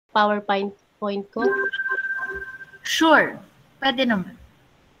PowerPoint point ko? Sure. Pwede naman.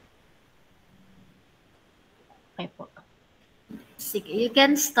 Okay po. Sige, you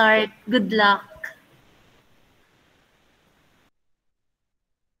can start. Good luck.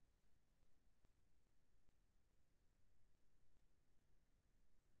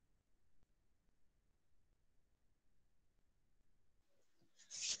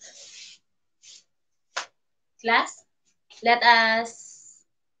 Class, let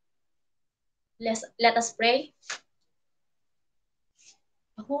us pray.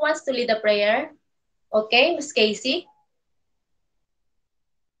 Who wants to lead the prayer? Okay, Miss Casey.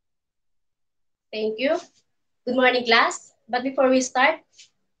 Thank you. Good morning, class. But before we start,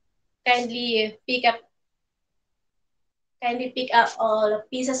 kindly pick up all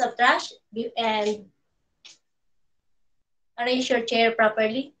pieces of trash and arrange your chair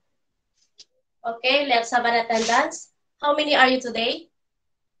properly. Okay, let's have an attendance. How many are you today?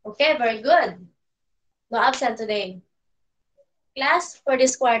 Okay, very good. No absent today. Class, for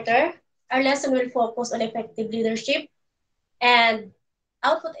this quarter, our lesson will focus on effective leadership and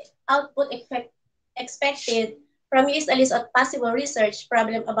output expected from you is a list of possible research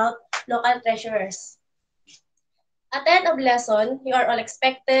problem about local treasurers. At the end of lesson, you are all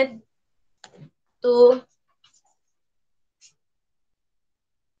expected to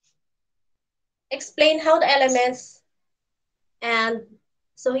explain how the elements, and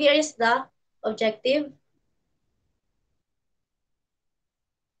so here is the objective.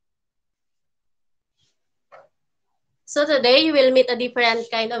 So today you will meet a different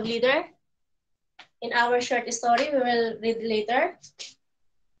kind of leader. In our short story, we will read later.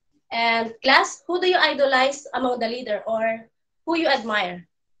 And class, who do you idolize among the leader or who you admire?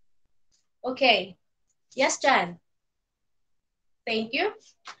 Okay. Yes, Jan. Thank you.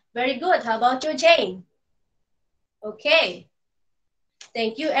 Very good. How about you, Jane? Okay.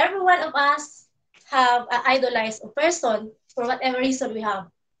 Thank you. Every one of us have idolized a person for whatever reason we have.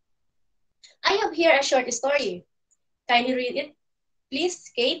 I have here a short story. Can you read it, please,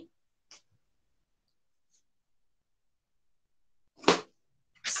 Kate?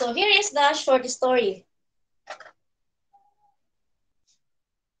 So here is the short story.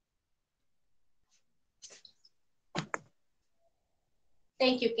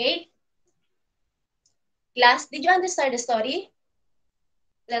 Thank you, Kate. Class, did you understand the story?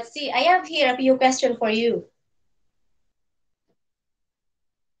 Let's see. I have here a few questions for you.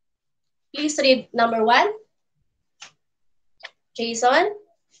 Please read number 1. Jason?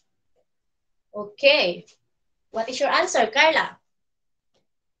 Okay. What is your answer, Carla?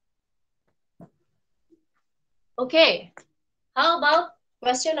 Okay. How about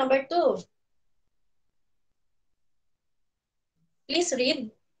question number 2? Please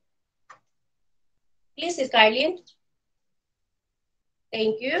read. Please, Carlin.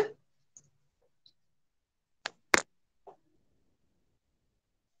 Thank you.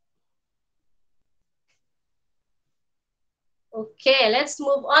 Okay, let's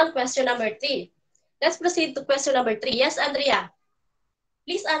move on. Question number 3. Let's proceed to question number 3. Yes, Andrea.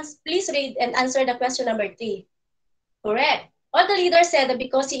 Please read and answer the question number 3. Correct. All the leader said that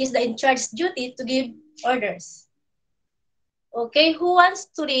because he is the in charge duty to give orders. Okay, who wants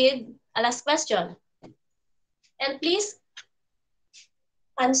to read a last question? And please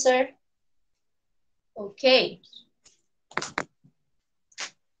answer. Okay.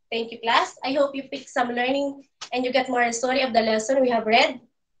 Thank you, class. I hope you picked some learning and you get more story of the lesson we have read.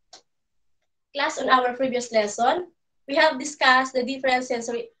 Class, on our previous lesson, we have discussed the different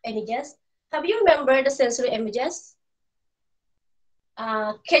sensory images. Have you remembered the sensory images?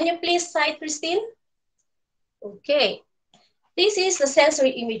 Can you please cite, Christine? Okay. This is the sensory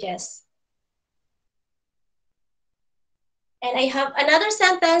images. And I have another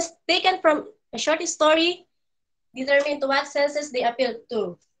sentence taken from a short story. Determine to what senses they appeal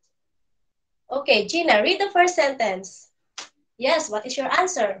to. Okay, Gina, read the first sentence. Yes, what is your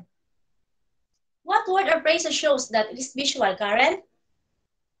answer? What word or phrase shows that it is visual, Karen?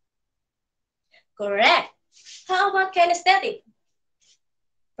 Correct. How about kinesthetic?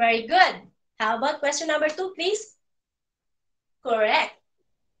 Very good. How about question number 2, please? Correct.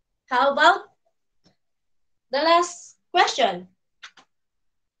 How about the last question?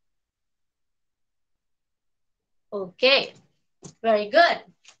 Okay, very good.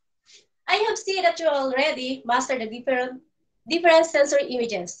 I have seen that you already mastered the different sensory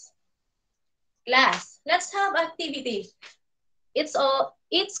images. Class, let's have activity. It's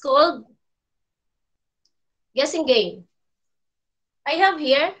called guessing game. I have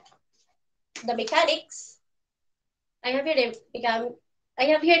here the mechanics. I have here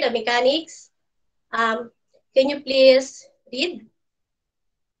the mechanics. Can you please read?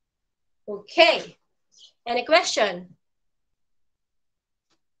 Okay. Any question?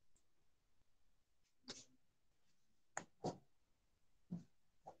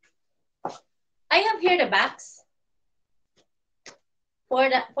 I have here the box for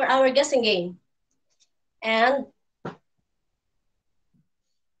our guessing game. And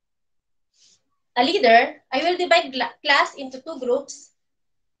a leader, I will divide class into two groups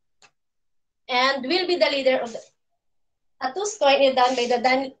and will be the leader of a toss coin is done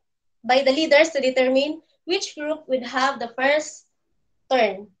by the leaders to determine which group would have the first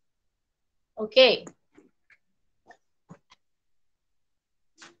turn. Okay.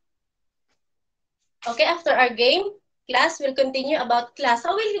 Okay, after our game, class will continue about class.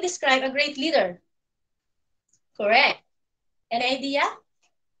 How will you describe a great leader? Correct. An idea?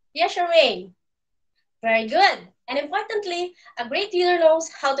 Yes, Charmaine. Very good. And importantly, a great leader knows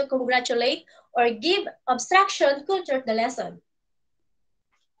how to congratulate or give abstraction culture to the lesson.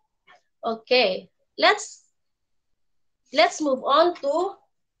 Okay, let's move on to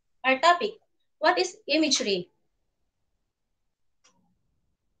our topic. What is imagery?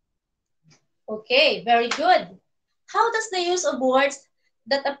 Okay, very good. How does the use of words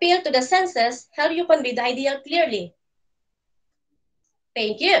that appeal to the senses help you convey the idea clearly?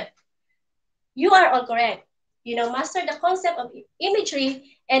 Thank you. You are all correct. You now master the concept of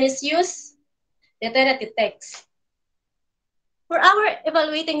imagery and its use literative text. For our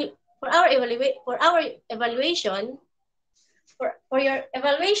evaluation,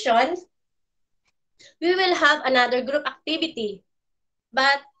 we will have another group activity,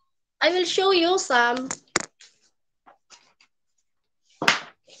 but I will show you some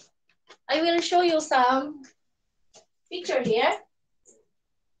picture here.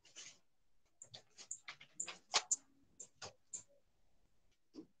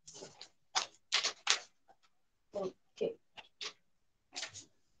 Okay.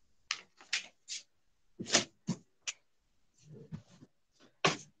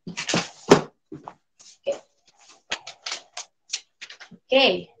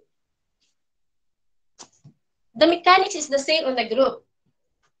 Okay. The mechanics is the same on the group.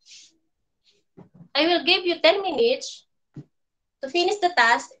 I will give you 10 minutes to finish the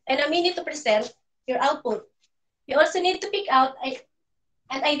task and a minute to present your output. You also need to pick out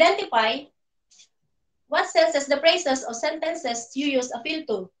and identify what senses the phrases or sentences you use appeal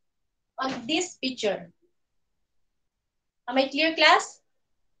to on this picture. Am I clear, class?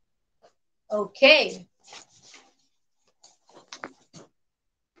 Okay.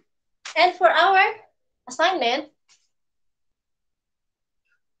 And for our assignment,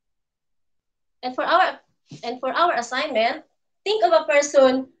 think of a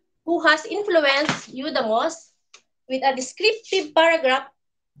person who has influenced you the most with a descriptive paragraph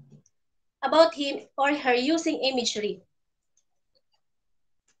about him or her using imagery.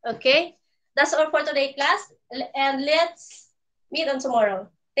 Okay, that's all for today, class. And let's meet on tomorrow.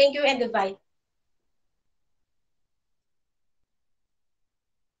 Thank you and goodbye.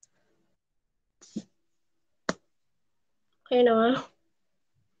 Okay naman.